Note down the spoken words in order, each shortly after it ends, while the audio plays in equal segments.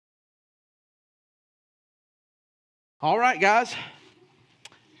All right, guys.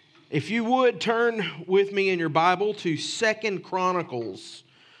 If you would turn with me in your Bible to 2 Chronicles.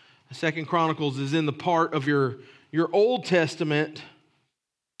 2 Chronicles is in the part of your Old Testament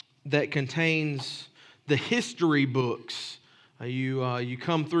that contains the history books. You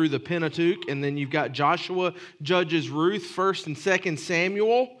come through the Pentateuch, and then you've got Joshua, Judges, Ruth, 1st and 2nd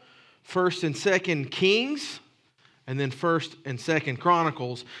Samuel, 1st and 2nd Kings, and then 1st and 2nd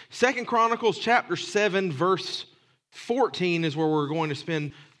Chronicles. 2 Chronicles chapter 7, verse 14 is where we're going to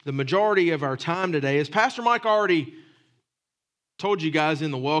spend the majority of our time today. As Pastor Mike already told you guys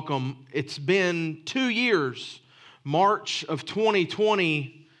in the welcome, it's been 2 years, March of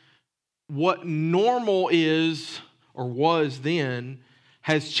 2020. What normal is, or was then,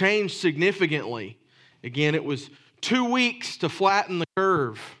 has changed significantly. Again, it was 2 weeks to flatten the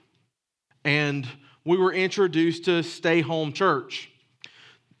curve, and we were introduced to stay-home church.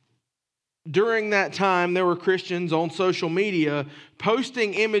 During that time, there were Christians on social media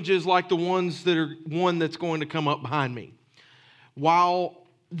posting images like the ones that's going to come up behind me. While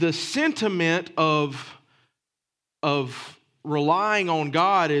the sentiment of relying on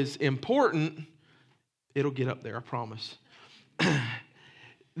God is important, it'll get up there, I promise.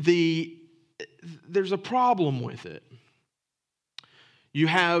 There's a problem with it. You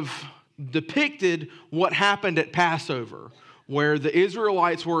have depicted what happened at Passover, where the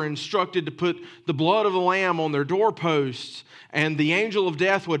Israelites were instructed to put the blood of the lamb on their doorposts, and the angel of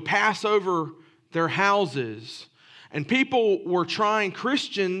death would pass over their houses. And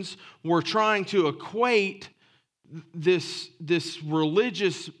Christians were trying to equate this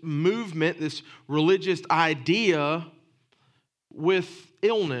religious movement, this religious idea with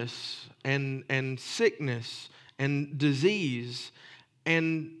illness and sickness and disease.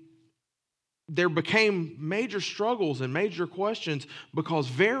 And there became major struggles and major questions because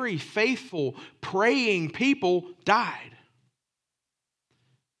very faithful, praying people died.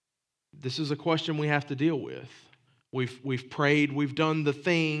 This is a question we have to deal with. We've prayed, we've done the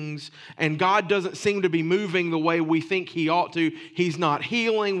things, and God doesn't seem to be moving the way we think He ought to. He's not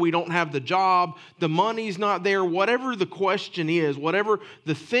healing, we don't have the job, the money's not there, whatever the question is, whatever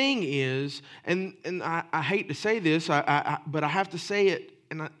the thing is, and I hate to say this, but I have to say it,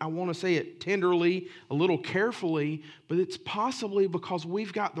 and I want to say it tenderly, a little carefully, but it's possibly because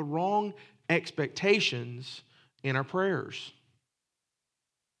we've got the wrong expectations in our prayers.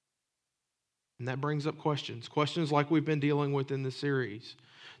 And that brings up questions like we've been dealing with in this series.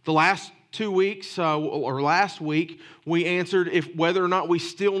 The last 2 weeks, or last week, we answered whether or not we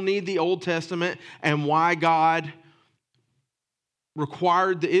still need the Old Testament and why God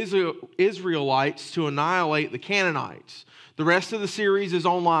required the Israelites to annihilate the Canaanites. The rest of the series is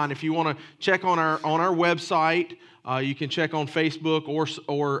online. If you want to check on our website, you can check on Facebook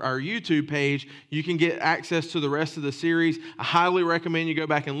or our YouTube page. You can get access to the rest of the series. I highly recommend you go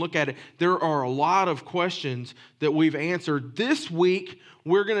back and look at it. There are a lot of questions that we've answered. This week,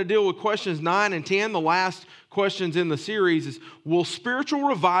 we're going to deal with questions 9 and 10. The last questions in the series is, will spiritual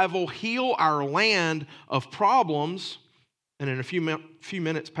revival heal our land of problems? And in a few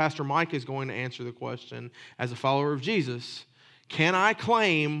minutes, Pastor Mike is going to answer the question, as a follower of Jesus, can I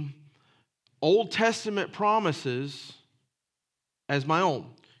claim Old Testament promises as my own?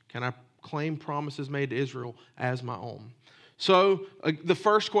 Can I claim promises made to Israel as my own? So the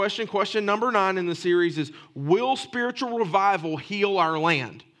first question number 9 in the series is, will spiritual revival heal our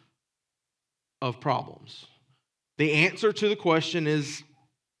land of problems? The answer to the question is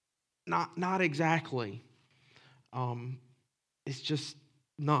not exactly. It's just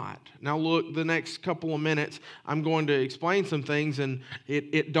not. Now look, the next couple of minutes, I'm going to explain some things, and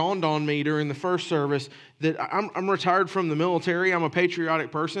it dawned on me during the first service that I'm retired from the military. I'm a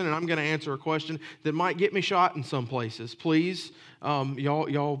patriotic person, and I'm going to answer a question that might get me shot in some places. Please,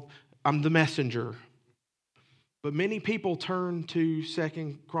 y'all, I'm the messenger. But many people turn to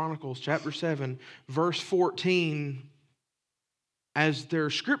 2 Chronicles chapter 7, verse 14 as their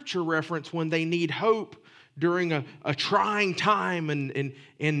scripture reference when they need hope during a trying time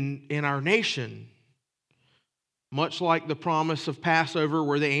in our nation. Much like the promise of Passover,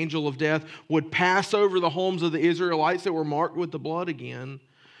 where the angel of death would pass over the homes of the Israelites that were marked with the blood again,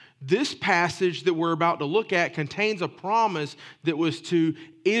 this passage that we're about to look at contains a promise that was to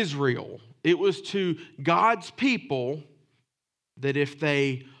Israel. It was to God's people that if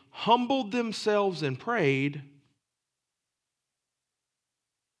they humbled themselves and prayed,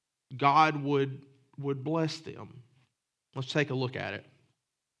 God would bless them. Let's take a look at it.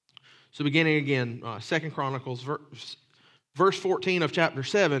 So beginning again, 2 Chronicles, verse 14 of chapter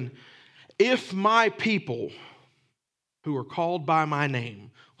 7, if my people who are called by my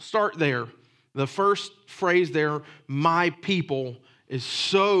name, start there. The first phrase there, my people, is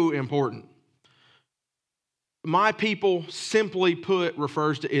so important. My people, simply put,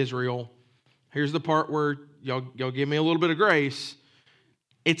 refers to Israel. Here's the part where y'all give me a little bit of grace.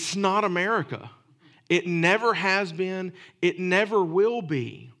 It's not America. It never has been. It never will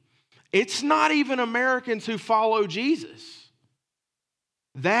be. It's not even Americans who follow Jesus.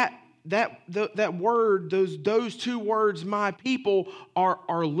 That word, those two words, my people,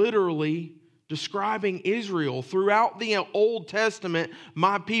 are literally describing Israel. Throughout the Old Testament,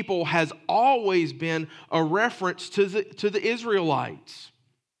 my people has always been a reference to the Israelites.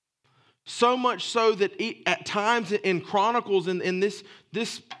 So much so that at times in Chronicles, in this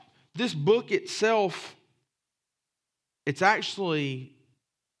book itself, it's actually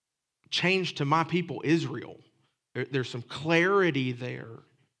changed to my people Israel. There's some clarity there.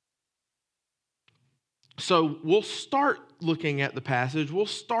 So we'll start looking at the passage. We'll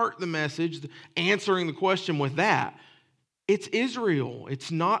start the message, answering the question with that. It's Israel.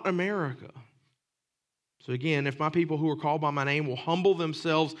 It's not America. So again, if my people who are called by my name will humble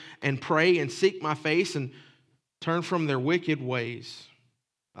themselves and pray and seek my face and turn from their wicked ways,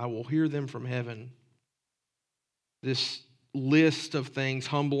 I will hear them from heaven. This list of things,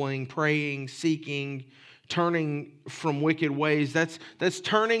 humbling, praying, seeking, turning from wicked ways, that's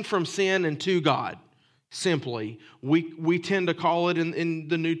turning from sin and to God. Simply, we tend to call it in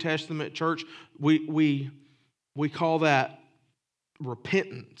the New Testament church, we call that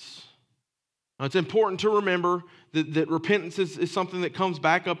repentance. Now, it's important to remember that repentance is something that comes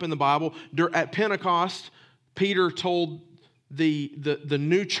back up in the Bible. At Pentecost, Peter told the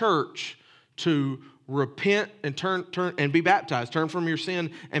new church to repent and turn and be baptized. Turn from your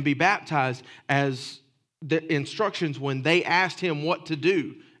sin and be baptized as the instructions when they asked him what to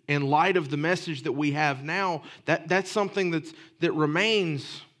do. In light of the message that we have now, that's something that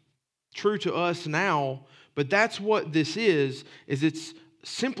remains true to us now. But that's what this is it's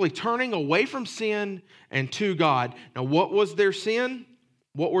simply turning away from sin and to God. Now, what was their sin?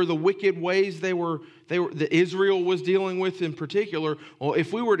 What were the wicked ways that Israel was dealing with in particular? Well,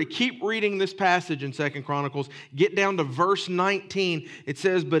 if we were to keep reading this passage in 2 Chronicles, get down to verse 19, it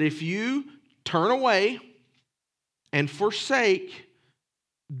says, "But if you turn away and forsake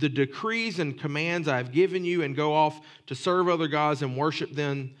the decrees and commands I have given you and go off to serve other gods and worship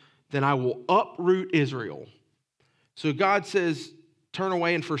them, then I will uproot Israel." So God says, turn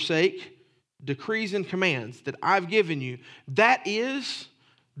away and forsake decrees and commands that I've given you. That is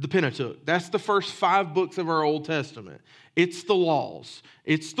the Pentateuch. That's the first 5 books of our Old Testament. It's the laws.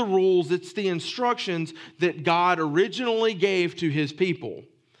 It's the rules. It's the instructions that God originally gave to his people.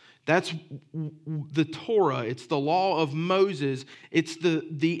 That's the Torah. It's the law of Moses. It's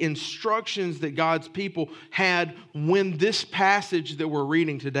the instructions that God's people had when this passage that we're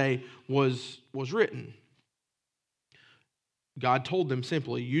reading today was written. God told them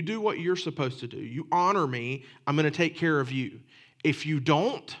simply, you do what you're supposed to do. You honor me, I'm going to take care of you. If you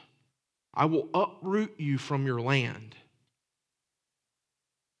don't, I will uproot you from your land.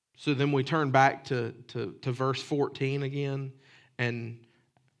 So then we turn back to verse 14 again, and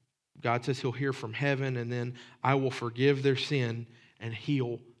God says he'll hear from heaven, and then I will forgive their sin and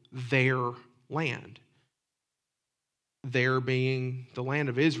heal their land. Their being the land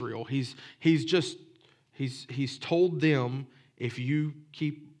of Israel. He's told them, if you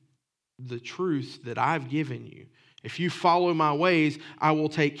keep the truth that I've given you, if you follow my ways, I will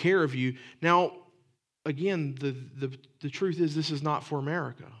take care of you. Now, again, the truth is this is not for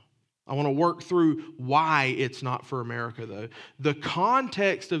America. I want to work through why it's not for America, though. The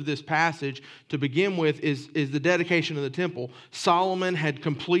context of this passage, to begin with, is the dedication of the temple. Solomon had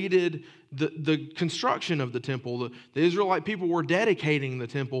completed the construction of the temple. The Israelite people were dedicating the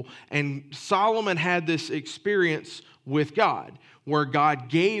temple, and Solomon had this experience with God, where God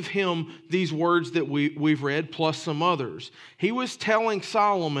gave him these words that we've read, plus some others. He was telling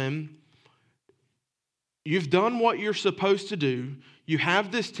Solomon, you've done what you're supposed to do. You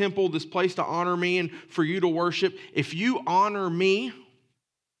have this temple, this place to honor me and for you to worship. If you honor me,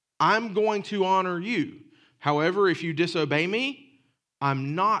 I'm going to honor you. However, if you disobey me,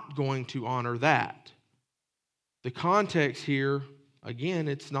 I'm not going to honor that. The context here, again,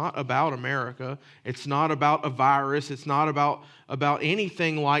 it's not about America. It's not about a virus. It's not about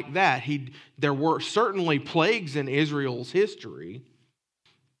anything like that. There were certainly plagues in Israel's history,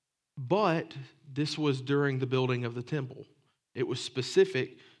 but this was during the building of the temple. It was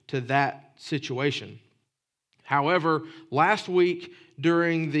specific to that situation. However, last week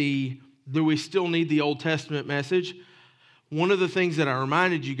during the Do We Still Need the Old Testament message, one of the things that I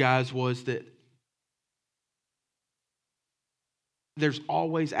reminded you guys was that there's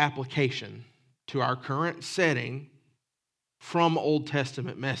always application to our current setting from Old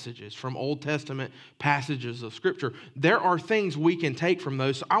Testament messages, from Old Testament passages of Scripture. There are things we can take from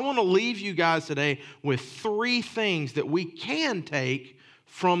those. So I want to leave you guys today with 3 things that we can take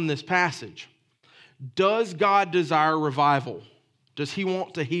from this passage. Does God desire revival? Does He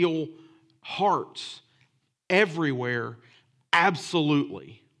want to heal hearts everywhere?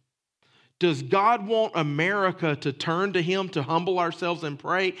 Absolutely. Does God want America to turn to Him, to humble ourselves and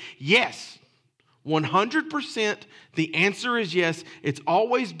pray? Yes. 100%. The answer is yes. It's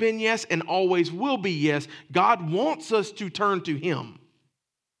always been yes and always will be yes. God wants us to turn to Him.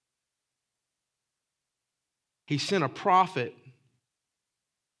 He sent a prophet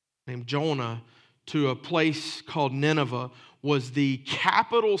named Jonah to a place called Nineveh, was the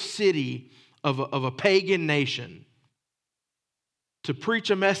capital city of a pagan nation, to preach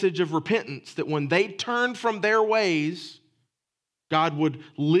a message of repentance, that when they turned from their ways, God would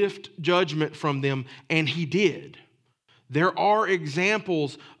lift judgment from them, and He did. There are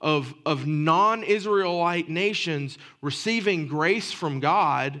examples of non-Israelite nations receiving grace from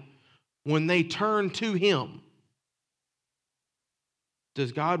God when they turn to Him.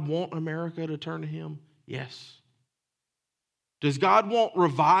 Does God want America to turn to Him? Yes. Does God want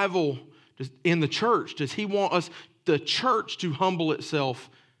revival in the church? Does He want the church to humble itself,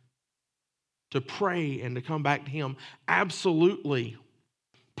 to pray and to come back to Him? Absolutely.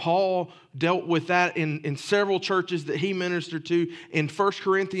 Paul dealt with that in several churches that he ministered to. In 1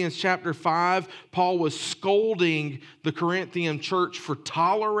 Corinthians chapter 5, Paul was scolding the Corinthian church for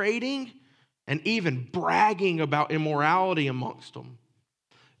tolerating and even bragging about immorality amongst them.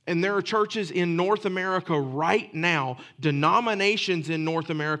 And there are churches in North America right now, denominations in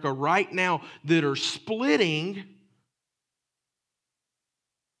North America right now, that are splitting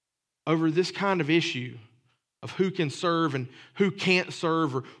over this kind of issue of who can serve and who can't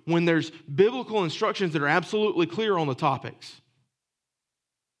serve, or when there's biblical instructions that are absolutely clear on the topics.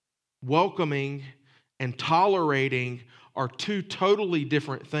 Welcoming and tolerating are 2 totally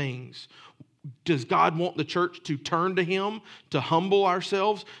different things. Does God want the church to turn to Him, to humble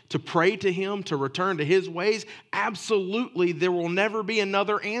ourselves, to pray to Him, to return to His ways? Absolutely. There will never be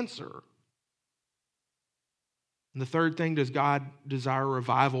another answer. And the third thing, does God desire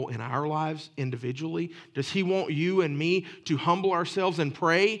revival in our lives individually? Does He want you and me to humble ourselves and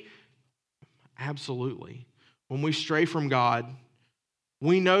pray? Absolutely. When we stray from God,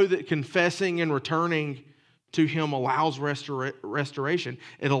 we know that confessing and returning to Him allows restoration.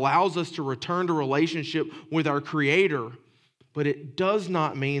 It allows us to return to relationship with our Creator, but it does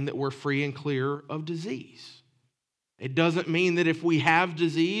not mean that we're free and clear of disease. It doesn't mean that if we have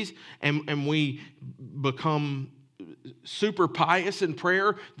disease and we become super pious in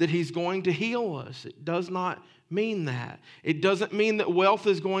prayer that He's going to heal us. It does not mean that. It doesn't mean that wealth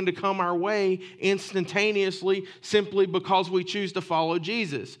is going to come our way instantaneously simply because we choose to follow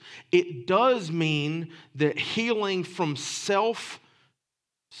Jesus. It does mean that healing from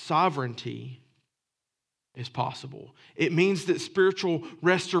self-sovereignty is possible. It means that spiritual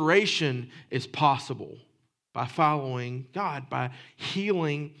restoration is possible by following God, by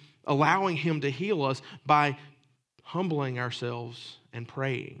healing, allowing Him to heal us, by humbling ourselves and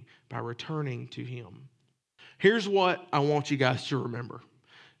praying, by returning to Him. Here's what I want you guys to remember.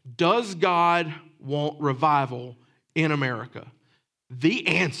 Does God want revival in America? The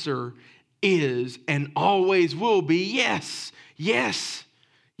answer is and always will be yes, yes,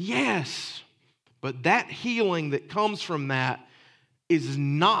 yes. But that healing that comes from that is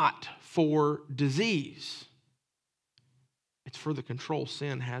not for disease. It's for the control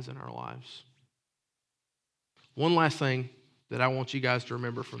sin has in our lives. One last thing that I want you guys to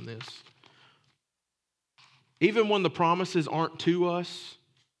remember from this. Even when the promises aren't to us,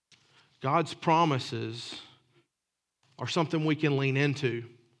 God's promises are something we can lean into.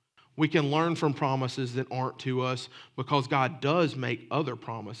 We can learn from promises that aren't to us because God does make other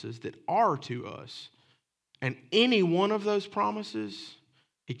promises that are to us. And any one of those promises,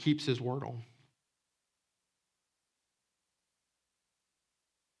 He keeps His word on.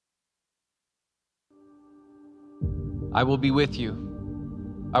 I will be with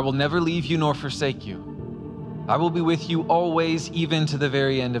you. I will never leave you nor forsake you. I will be with you always, even to the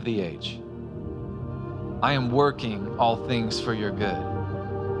very end of the age. I am working all things for your good.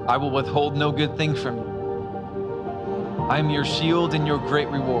 I will withhold no good thing from you. I am your shield and your great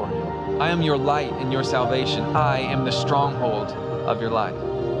reward. I am your light and your salvation. I am the stronghold of your life.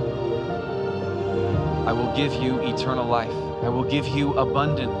 I will give you eternal life. I will give you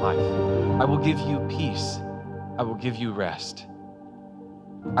abundant life. I will give you peace. I will give you rest.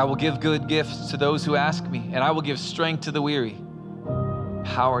 I will give good gifts to those who ask me, and I will give strength to the weary,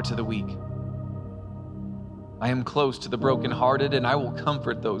 power to the weak. I am close to the brokenhearted, and I will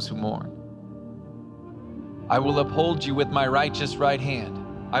comfort those who mourn. I will uphold you with my righteous right hand.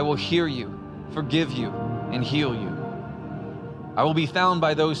 I will hear you, forgive you, and heal you. I will be found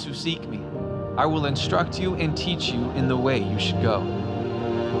by those who seek me. I will instruct you and teach you in the way you should go.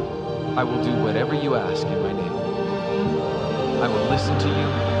 I will do whatever you ask in my name. I will listen to you.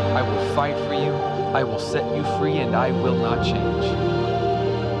 I will fight for you. I will set you free, and I will not change.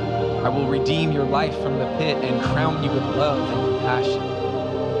 I will redeem your life from the pit and crown you with love and compassion.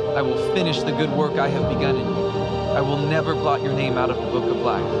 I will finish the good work I have begun in you. I will never blot your name out of the book of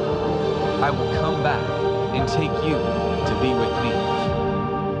life. I will come back and take you to be with me.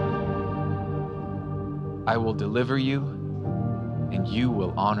 I will deliver you, and you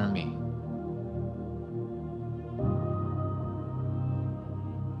will honor me.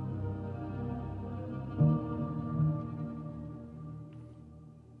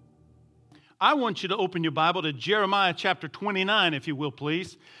 I want you to open your Bible to Jeremiah chapter 29, if you will,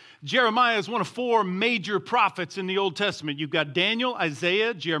 please. Jeremiah is one of four major prophets in the Old Testament. You've got Daniel,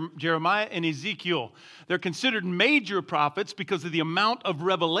 Isaiah, Jeremiah, and Ezekiel. They're considered major prophets because of the amount of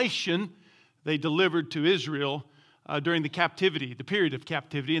revelation they delivered to Israel during the captivity, the period of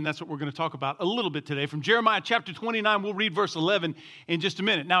captivity, and that's what we're going to talk about a little bit today. From Jeremiah chapter 29, we'll read verse 11 in just a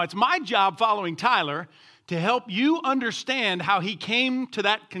minute. Now, it's my job, following Tyler, to help you understand how he came to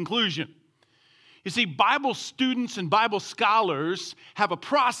that conclusion. You see, Bible students and Bible scholars have a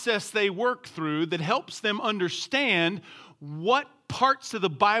process they work through that helps them understand what parts of the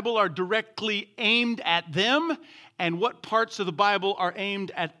Bible are directly aimed at them and what parts of the Bible are aimed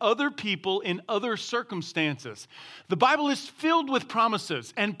at other people in other circumstances. The Bible is filled with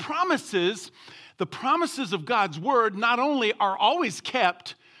promises, and the promises of God's Word not only are always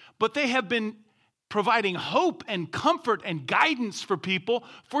kept, but they have been providing hope and comfort and guidance for people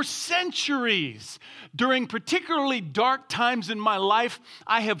for centuries. During particularly dark times in my life,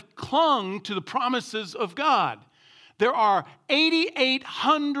 I have clung to the promises of God. There are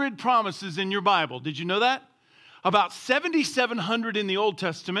 8,800 promises in your Bible. Did you know that? About 7,700 in the Old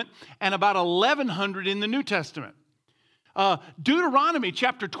Testament and about 1,100 in the New Testament. Deuteronomy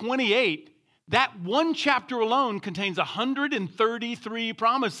chapter 28, that one chapter alone contains 133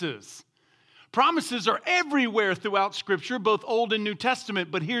 promises. Promises are everywhere throughout Scripture, both Old and New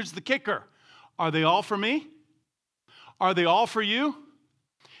Testament, but here's the kicker. Are they all for me? Are they all for you?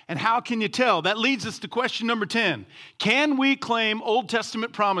 And how can you tell? That leads us to question number 10. Can we claim Old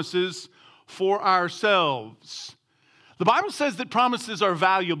Testament promises for ourselves? The Bible says that promises are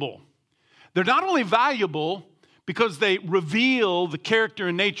valuable. They're not only valuable because they reveal the character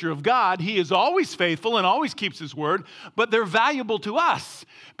and nature of God. He is always faithful and always keeps His word, but they're valuable to us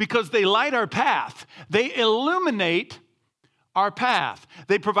because they light our path. They illuminate our path.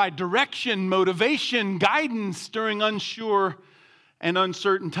 They provide direction, motivation, guidance during unsure and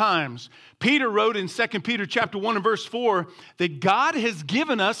uncertain times. Peter wrote in 2 Peter chapter 1 and verse 4 that God has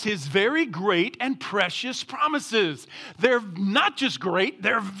given us His very great and precious promises. They're not just great,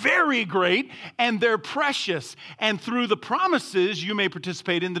 they're very great, and they're precious. And through the promises, you may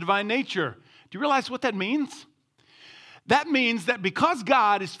participate in the divine nature. Do you realize what that means? That means that because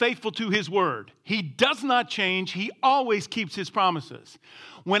God is faithful to His word, He does not change, He always keeps His promises.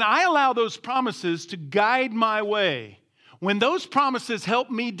 When I allow those promises to guide my way, when those promises help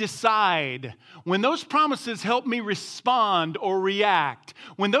me decide, when those promises help me respond or react,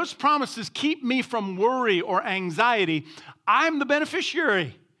 when those promises keep me from worry or anxiety, I'm the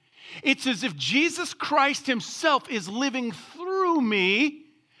beneficiary. It's as if Jesus Christ Himself is living through me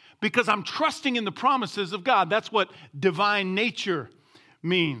because I'm trusting in the promises of God. That's what divine nature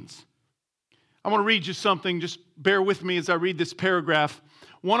means. I want to read you something. Just bear with me as I read this paragraph.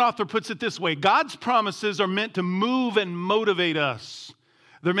 One author puts it this way: God's promises are meant to move and motivate us.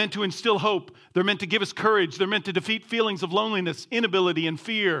 They're meant to instill hope. They're meant to give us courage. They're meant to defeat feelings of loneliness, inability, and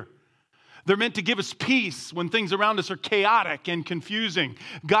fear. They're meant to give us peace when things around us are chaotic and confusing.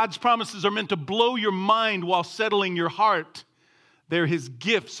 God's promises are meant to blow your mind while settling your heart. They're His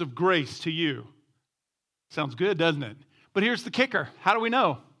gifts of grace to you. Sounds good, doesn't it? But here's the kicker. How do we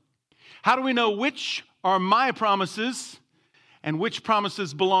know? How do we know which are my promises and which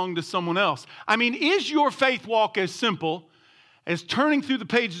promises belong to someone else? I mean, is your faith walk as simple as turning through the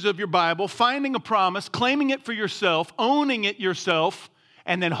pages of your Bible, finding a promise, claiming it for yourself, owning it yourself,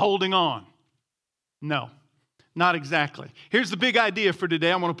 and then holding on? No, not exactly. Here's the big idea for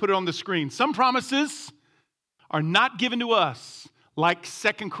today. I'm going to put it on the screen. Some promises are not given to us, like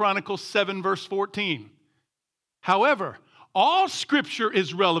 2 Chronicles 7, verse 14. However, all Scripture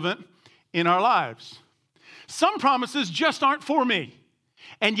is relevant in our lives. Some promises just aren't for me.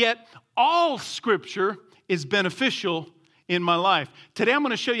 And yet, all Scripture is beneficial in my life. Today I'm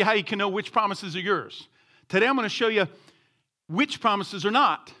going to show you how you can know which promises are yours. Today I'm going to show you which promises are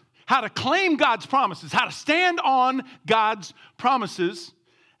not. How to claim God's promises, how to stand on God's promises,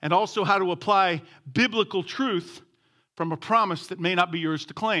 and also how to apply biblical truth from a promise that may not be yours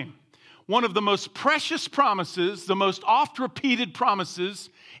to claim. One of the most precious promises, the most oft-repeated promises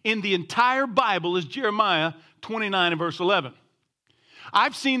in the entire Bible is Jeremiah 29 and verse 11.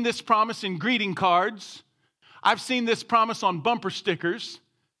 I've seen this promise in greeting cards. I've seen this promise on bumper stickers.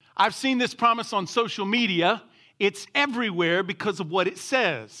 I've seen this promise on social media. It's everywhere because of what it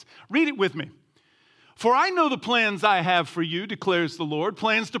says. Read it with me. For I know the plans I have for you, declares the Lord,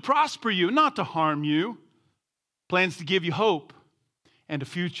 plans to prosper you, not to harm you, plans to give you hope and a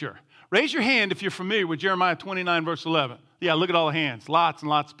future. Raise your hand if you're familiar with Jeremiah 29, verse 11. Yeah, look at all the hands. Lots and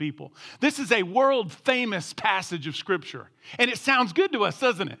lots of people. This is a world-famous passage of Scripture. And it sounds good to us,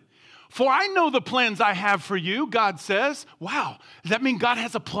 doesn't it? For I know the plans I have for you, God says. Wow, does that mean God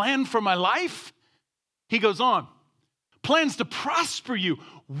has a plan for my life? He goes on. Plans to prosper you.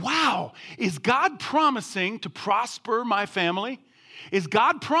 Wow, is God promising to prosper my family? Is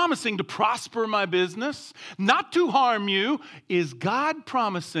God promising to prosper my business? Not to harm you. Is God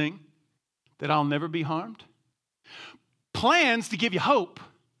promising that I'll never be harmed? Plans to give you hope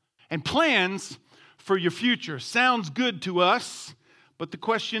and plans for your future. Sounds good to us, but the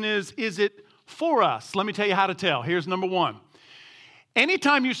question is it for us? Let me tell you how to tell. Here's number one.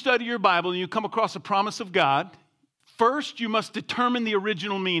 Anytime you study your Bible and you come across a promise of God, first you must determine the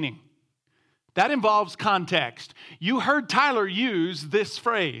original meaning. That involves context. You heard Tyler use this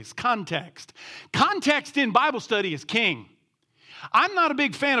phrase, context. Context in Bible study is king. I'm not a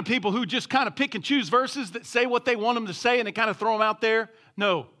big fan of people who just kind of pick and choose verses that say what they want them to say and they kind of throw them out there.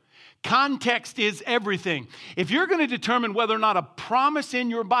 No. Context is everything. If you're going to determine whether or not a promise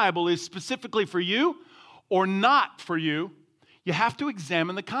in your Bible is specifically for you or not for you, you have to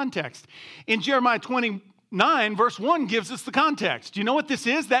examine the context. In Jeremiah 29, verse 1 gives us the context. Do you know what this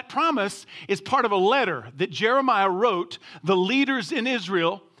is? That promise is part of a letter that Jeremiah wrote the leaders in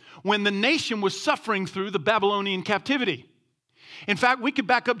Israel when the nation was suffering through the Babylonian captivity. In fact, we could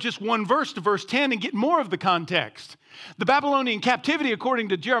back up just one verse to verse 10 and get more of the context. The Babylonian captivity, according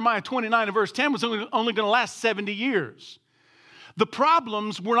to Jeremiah 29 and verse 10, was only going to last 70 years. The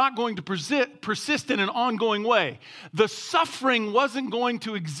problems were not going to persist in an ongoing way. The suffering wasn't going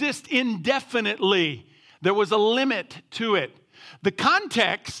to exist indefinitely. There was a limit to it. The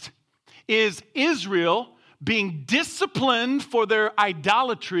context is Israel being disciplined for their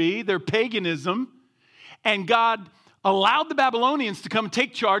idolatry, their paganism, and God allowed the Babylonians to come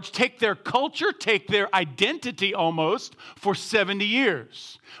take charge, take their culture, take their identity almost for 70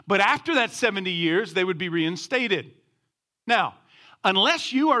 years. But after that 70 years, they would be reinstated. Now,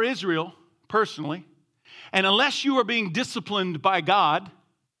 unless you are Israel personally, and unless you are being disciplined by God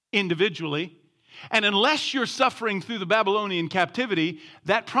individually, and unless you're suffering through the Babylonian captivity,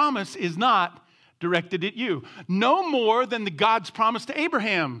 that promise is not directed at you. No more than the God's promise to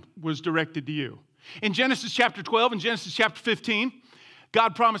Abraham was directed to you. In Genesis chapter 12 and Genesis chapter 15,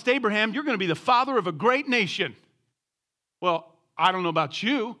 God promised Abraham, you're going to be the father of a great nation. Well, I don't know about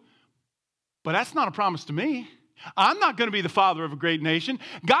you, but that's not a promise to me. I'm not going to be the father of a great nation.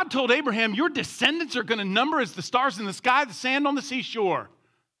 God told Abraham, your descendants are going to number as the stars in the sky, the sand on the seashore.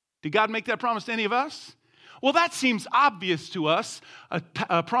 Did God make that promise to any of us? Well, that seems obvious to us.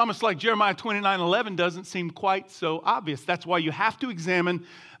 A promise like Jeremiah 29:11 doesn't seem quite so obvious. That's why you have to examine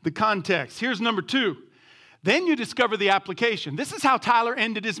the context. Here's number two. Then you discover the application. This is how Tyler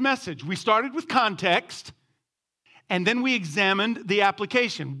ended his message. We started with context, and then we examined the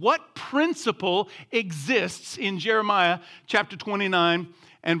application. What principle exists in Jeremiah chapter 29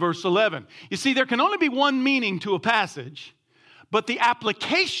 and verse 11? You see, there can only be one meaning to a passage, but the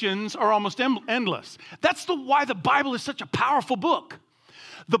applications are almost endless. That's why the Bible is such a powerful book.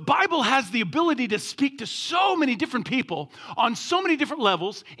 The Bible has the ability to speak to so many different people on so many different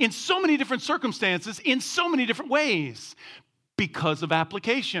levels, in so many different circumstances, in so many different ways because of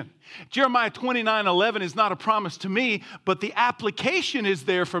application. Jeremiah 29:11 is not a promise to me, but the application is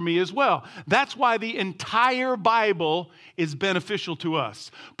there for me as well. That's why the entire Bible is beneficial to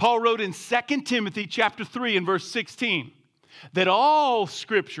us. Paul wrote in 2 Timothy chapter 3 and verse 16 that all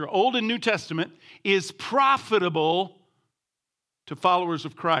Scripture, Old and New Testament, is profitable to followers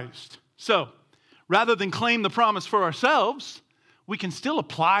of Christ. So, rather than claim the promise for ourselves, we can still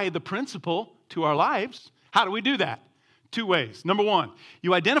apply the principle to our lives. How do we do that? Two ways. Number one,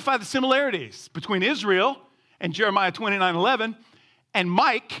 you identify the similarities between Israel and Jeremiah 29:11 and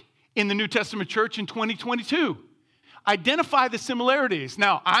Mike in the New Testament church in 2022. Identify the similarities.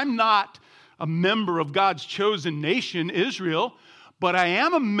 Now, I'm not a member of God's chosen nation, Israel, but I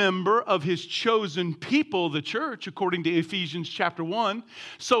am a member of his chosen people, the church, according to Ephesians chapter 1.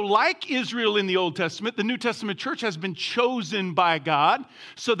 So like Israel in the Old Testament, the New Testament church has been chosen by God.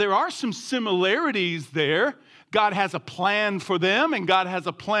 So there are some similarities there. God has a plan for them, and God has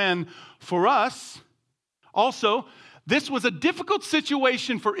a plan for us. Also, this was a difficult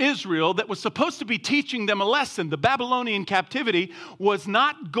situation for Israel that was supposed to be teaching them a lesson. The Babylonian captivity was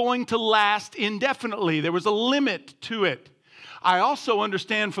not going to last indefinitely. There was a limit to it. I also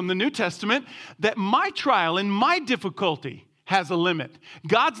understand from the New Testament that my trial and my difficulty has a limit.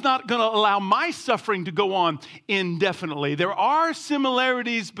 God's not going to allow my suffering to go on indefinitely. There are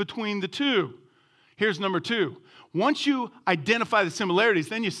similarities between the two. Here's number 2. Once you identify the similarities,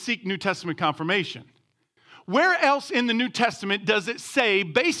 then you seek New Testament confirmation. Where else in the New Testament does it say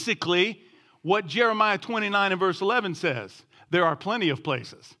basically what Jeremiah 29 and verse 11 says? There are plenty of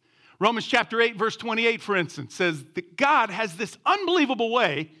places. Romans chapter 8, verse 28, for instance, says that God has this unbelievable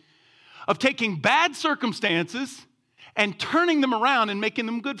way of taking bad circumstances and turning them around and making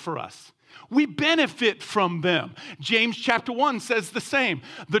them good for us. We benefit from them. James chapter 1 says the same.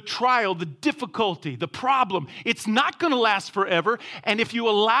 The trial, the difficulty, the problem, it's not going to last forever. And if you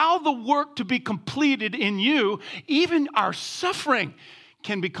allow the work to be completed in you, even our suffering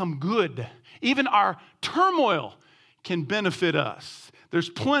can become good. Even our turmoil can benefit us. There's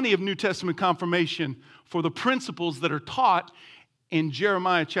plenty of New Testament confirmation for the principles that are taught in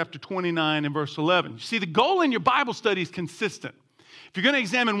Jeremiah chapter 29 and verse 11. You see, the goal in your Bible study is consistent. If you're going to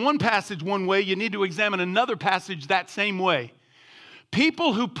examine one passage one way, you need to examine another passage that same way.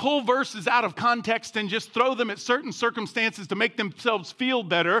 People who pull verses out of context and just throw them at certain circumstances to make themselves feel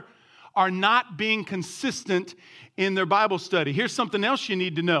better are not being consistent in their Bible study. Here's something else you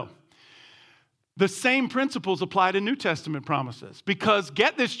need to know. The same principles apply to New Testament promises because,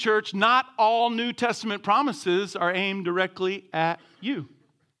 get this, church, not all New Testament promises are aimed directly at you.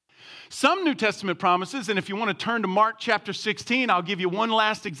 Some New Testament promises, and if you want to turn to Mark chapter 16, I'll give you one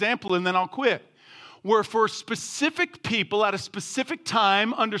last example and then I'll quit, were for specific people at a specific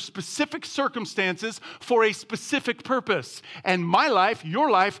time under specific circumstances for a specific purpose. And my life, your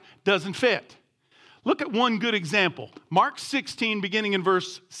life, doesn't fit. Look at one good example. Mark 16, beginning in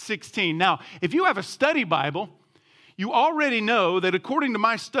verse 16. Now, if you have a study Bible, you already know that according to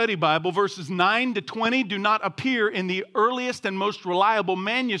my study Bible, verses 9 to 20 do not appear in the earliest and most reliable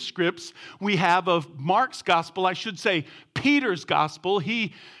manuscripts we have of Mark's gospel. I should say Peter's gospel.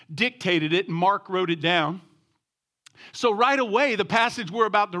 He dictated it and Mark wrote it down. So right away, the passage we're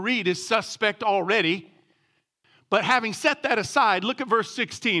about to read is suspect already. But having set that aside, look at verse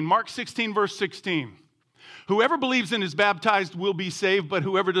 16. Mark 16, verse 16. Whoever believes and is baptized will be saved, but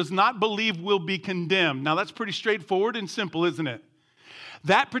whoever does not believe will be condemned. Now that's pretty straightforward and simple, isn't it?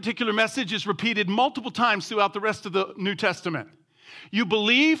 That particular message is repeated multiple times throughout the rest of the New Testament. You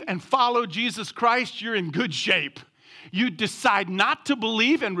believe and follow Jesus Christ, you're in good shape. You decide not to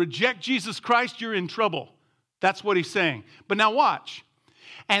believe and reject Jesus Christ, you're in trouble. That's what he's saying. But now watch.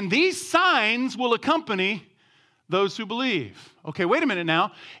 And these signs will accompany those who believe. Okay, wait a minute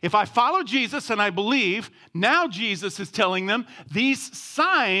now. If I follow Jesus and I believe, now Jesus is telling them these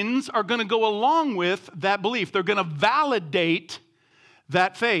signs are going to go along with that belief. They're going to validate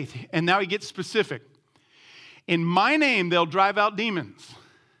that faith. And now he gets specific. In my name, they'll drive out demons.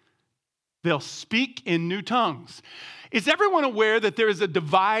 They'll speak in new tongues. Is everyone aware that there is a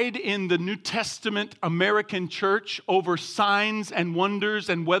divide in the New Testament American church over signs and wonders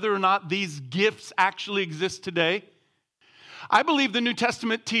and whether or not these gifts actually exist today? I believe the New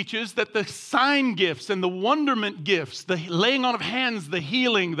Testament teaches that the sign gifts and the wonderment gifts, the laying on of hands, the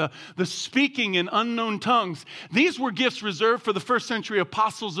healing, the speaking in unknown tongues, these were gifts reserved for the first century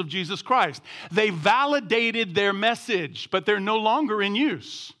apostles of Jesus Christ. They validated their message, but they're no longer in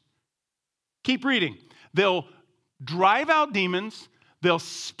use. Keep reading. They'll drive out demons. They'll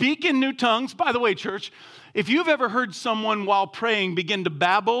speak in new tongues. By the way, church, if you've ever heard someone while praying begin to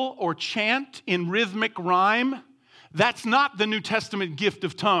babble or chant in rhythmic rhyme, that's not the New Testament gift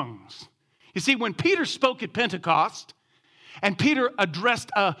of tongues. You see, when Peter spoke at Pentecost, and Peter addressed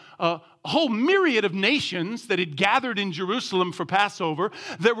a whole myriad of nations that had gathered in Jerusalem for Passover,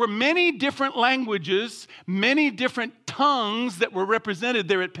 there were many different languages, many different tongues that were represented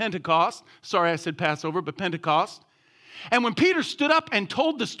there at Pentecost. Sorry, I said Passover, but Pentecost. And when Peter stood up and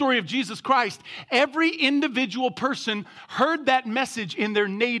told the story of Jesus Christ, every individual person heard that message in their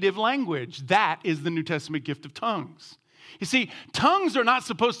native language. That is the New Testament gift of tongues. You see, tongues are not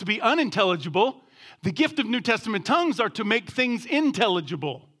supposed to be unintelligible. The gift of New Testament tongues are to make things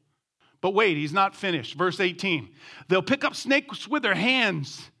intelligible. But wait, he's not finished. Verse 18. They'll pick up snakes with their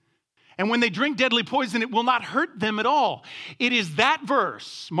hands, And when they drink deadly poison, it will not hurt them at all. It is that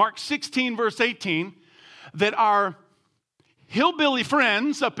verse, Mark 16, verse 18, that our hillbilly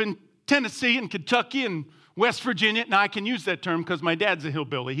friends up in Tennessee and Kentucky and West Virginia, now I can use that term because my dad's a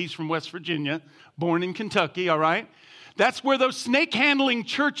hillbilly. He's from West Virginia, born in Kentucky, all right? That's where those snake-handling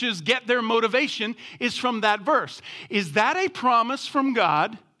churches get their motivation, is from that verse. Is that a promise from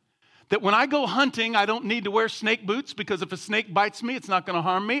God that when I go hunting, I don't need to wear snake boots because if a snake bites me, it's not going to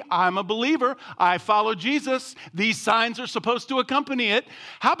harm me? I'm a believer. I follow Jesus. These signs are supposed to accompany it.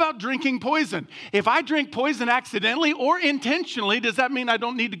 How about drinking poison? If I drink poison accidentally or intentionally, does that mean I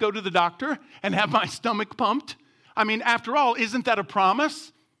don't need to go to the doctor and have my stomach pumped? I mean, after all, isn't that a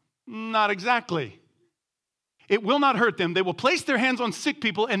promise? Not exactly. It will not hurt them. They will place their hands on sick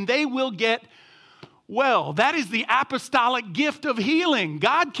people and they will get well. That is the apostolic gift of healing.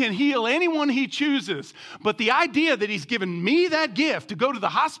 God can heal anyone he chooses. But the idea that he's given me that gift to go to the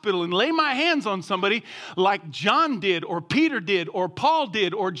hospital and lay my hands on somebody like John did or Peter did or Paul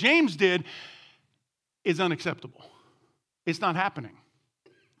did or James did is unacceptable. It's not happening.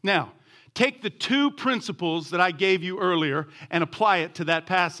 Now, take the two principles that I gave you earlier and apply it to that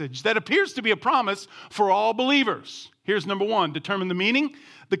passage that appears to be a promise for all believers. Here's number one, determine the meaning,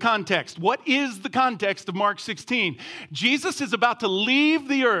 the context. What is the context of Mark 16? Jesus is about to leave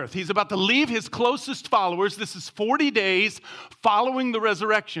the earth. He's about to leave his closest followers. This is 40 days following the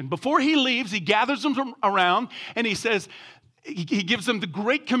resurrection. Before he leaves, he gathers them around and he says, he gives them the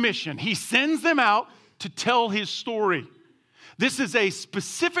Great Commission. He sends them out to tell his story. This is a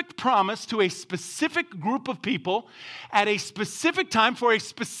specific promise to a specific group of people at a specific time for a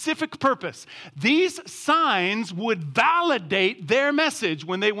specific purpose. These signs would validate their message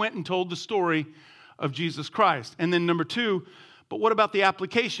when they went and told the story of Jesus Christ. And then number two, but what about the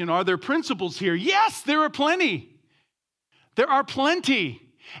application? Are there principles here? Yes, there are plenty. There are plenty.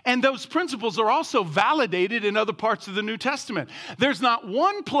 And those principles are also validated in other parts of the New Testament. There's not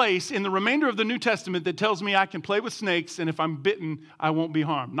one place in the remainder of the New Testament that tells me I can play with snakes and if I'm bitten, I won't be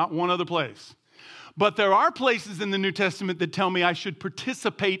harmed. Not one other place. But there are places in the New Testament that tell me I should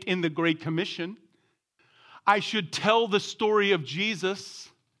participate in the Great Commission. I should tell the story of Jesus.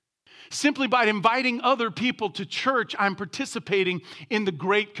 Simply by inviting other people to church, I'm participating in the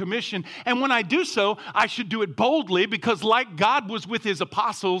Great Commission. And when I do so, I should do it boldly because like God was with his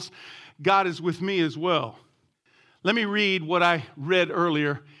apostles, God is with me as well. Let me read what I read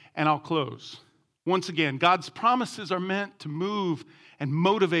earlier and I'll close. Once again, God's promises are meant to move and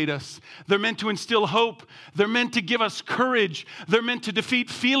motivate us. They're meant to instill hope. They're meant to give us courage. They're meant to defeat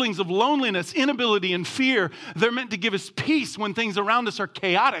feelings of loneliness, inability, and fear. They're meant to give us peace when things around us are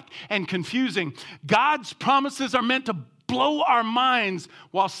chaotic and confusing. God's promises are meant to blow our minds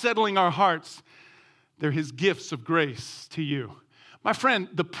while settling our hearts. They're his gifts of grace to you. My friend,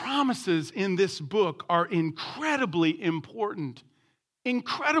 the promises in this book are incredibly important,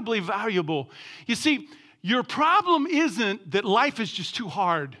 incredibly valuable. You see, your problem isn't that life is just too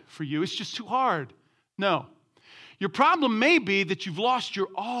hard for you. It's just too hard. No. Your problem may be that you've lost your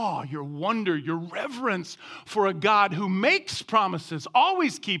awe, your wonder, your reverence for a God who makes promises,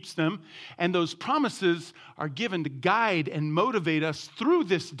 always keeps them, and those promises are given to guide and motivate us through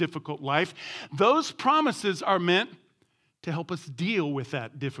this difficult life. Those promises are meant to help us deal with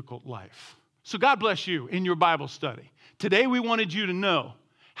that difficult life. So God bless you in your Bible study. Today we wanted you to know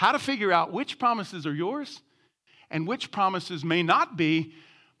how to figure out which promises are yours and which promises may not be,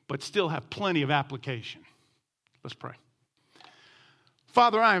 but still have plenty of application. Let's pray.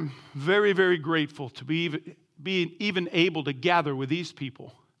 Father, I'm very, very grateful to be even able to gather with these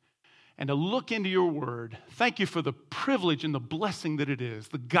people and to look into your word. Thank you for the privilege and the blessing that it is,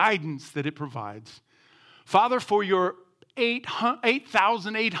 the guidance that it provides. Father, for your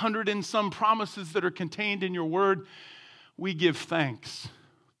 8,800 and some promises that are contained in your word, we give thanks.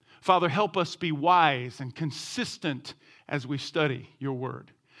 Father, help us be wise and consistent as we study your word.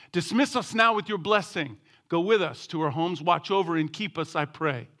 Dismiss us now with your blessing. Go with us to our homes. Watch over and keep us, I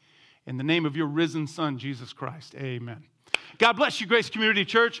pray. In the name of your risen Son, Jesus Christ. Amen. God bless you, Grace Community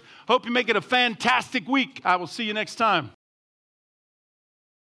Church. Hope you make it a fantastic week. I will see you next time.